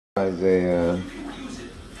Isaiah,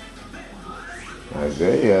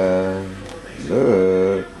 Isaiah,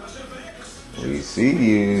 look, we see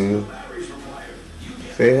you.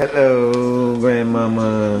 Say hello,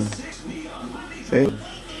 grandmama. Say,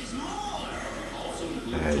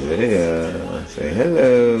 Isaiah, say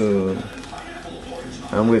hello.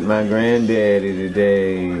 I'm with my granddaddy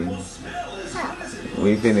today.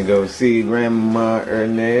 We finna go see Grandma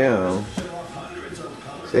Ernell.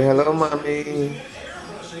 Say hello, mommy.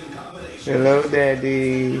 Hello,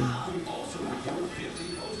 daddy.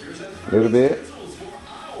 Little bit.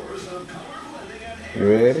 You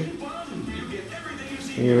ready?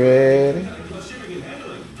 You ready?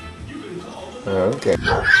 Okay.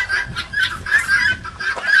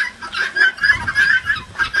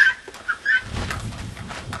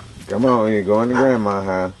 Come on, you're going to Grandma's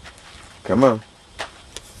house. Come on.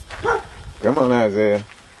 Come on, Isaiah.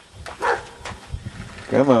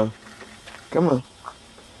 Come on. Come on.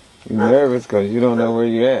 You nervous because you don't know where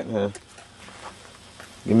you're at, huh?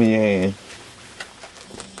 Give me your hand.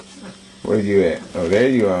 Where you at? Oh, there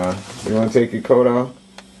you are. You want to take your coat off?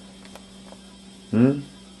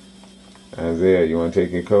 Isaiah, you want to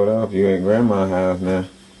take your coat off? You at Grandma's house now.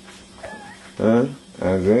 Huh?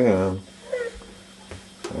 Isaiah.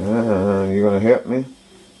 You gonna help me?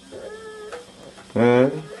 Huh?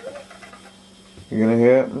 You gonna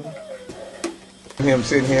help me? Him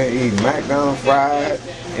sitting here eating McDonald's fries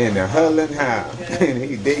in the huddling house, and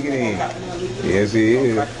he digging in. Yes, he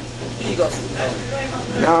is.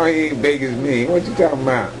 No, he ain't big as me. What you talking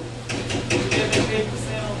about?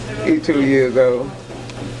 He's 2 years old.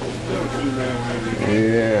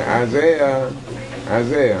 Yeah,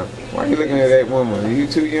 Isaiah, why you looking at that woman? You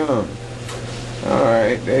too young. All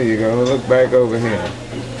right, there you go. Look back over here.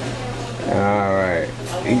 All right,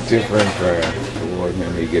 eat your french fries. Toward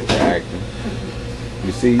him, he get to acting.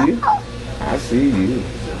 You see you? I see you.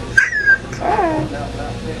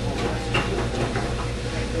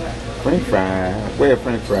 French fries. Where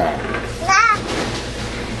french fries?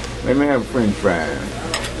 Let me have a french fries.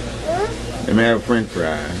 Let me have a french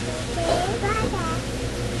fries.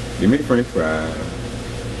 Give me french fries.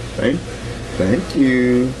 Thank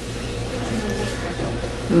you.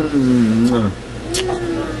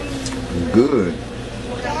 Good.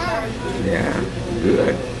 Yeah,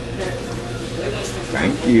 good.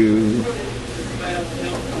 Thank you.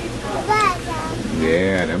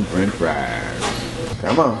 Yeah, them french fries.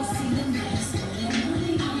 Come on.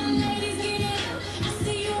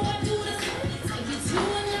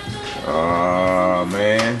 Oh,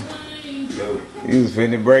 man. You was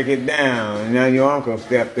finna break it down. And now your uncle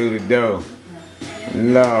stepped through the door.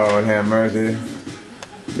 Lord have mercy.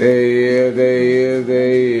 There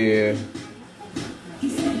he is.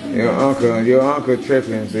 Your uncle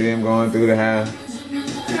tripping. See him going through the house.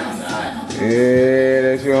 Yeah,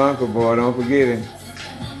 that's your uncle, boy. Don't forget him.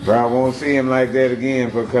 Probably won't see him like that again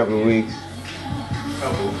for a couple of weeks.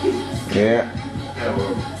 Yeah.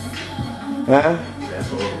 Huh?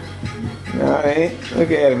 No, it ain't. Look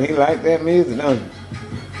at him. He like that music, don't he?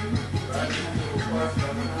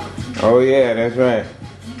 Oh, yeah, that's right.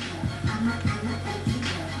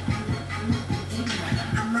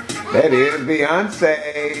 That is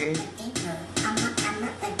Beyonce.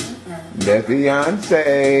 That's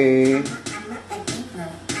Beyonce.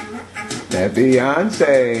 That's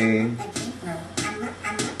Beyonce.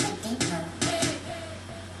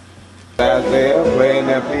 Isaiah playing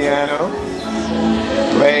the piano.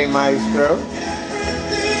 Playing maestro.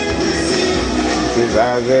 This is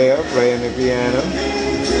Isaiah playing the piano.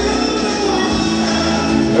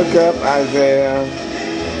 Look up, Isaiah.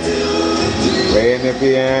 Playing the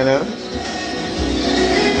piano.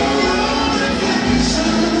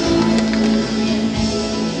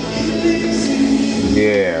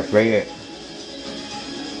 Yeah, play it.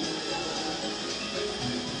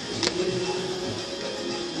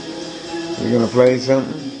 You gonna play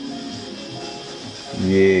something?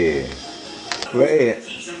 Yeah. Play it.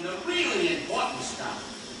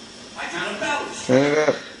 Turn it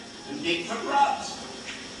up.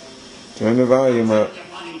 Turn the volume up.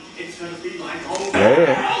 Play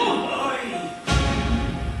it.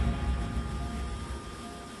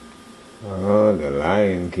 Oh, the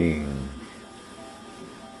Lion King.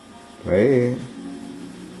 Play it.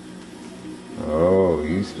 Oh,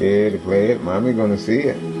 you scared to play it? Mommy gonna see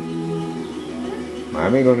it.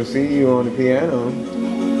 Mommy gonna see you on the piano.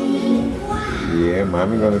 Yeah,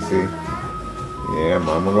 mommy gonna see. Yeah,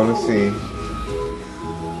 mama gonna see.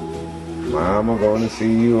 Mama gonna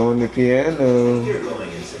see you on the piano.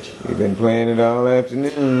 You've been playing it all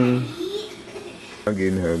afternoon. I'm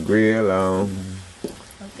getting her grill on.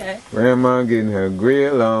 Okay. Grandma getting her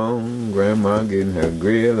grill on. Grandma getting her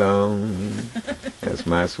grill on. That's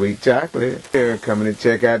my sweet chocolate. Here, coming to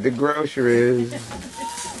check out the groceries.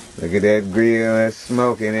 Look at that grill. That's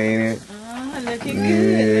smoking, ain't it? Oh, looking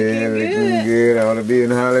good. Yeah, looking good. Ought to be in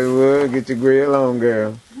Hollywood. Get your grill on,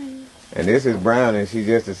 girl. And this is Brownie. She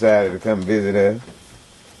just decided to come visit us.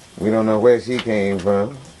 We don't know where she came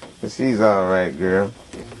from, but she's all right, girl.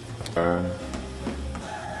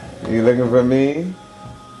 You looking for me?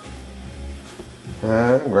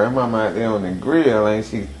 Huh? Grandma out there on the grill, ain't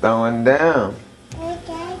she throwing down?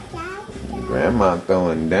 Grandma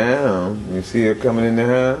throwing down. You see her coming in the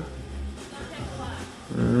house?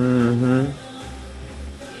 Mm-hmm.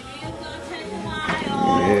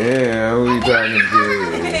 Yeah, who you talking to?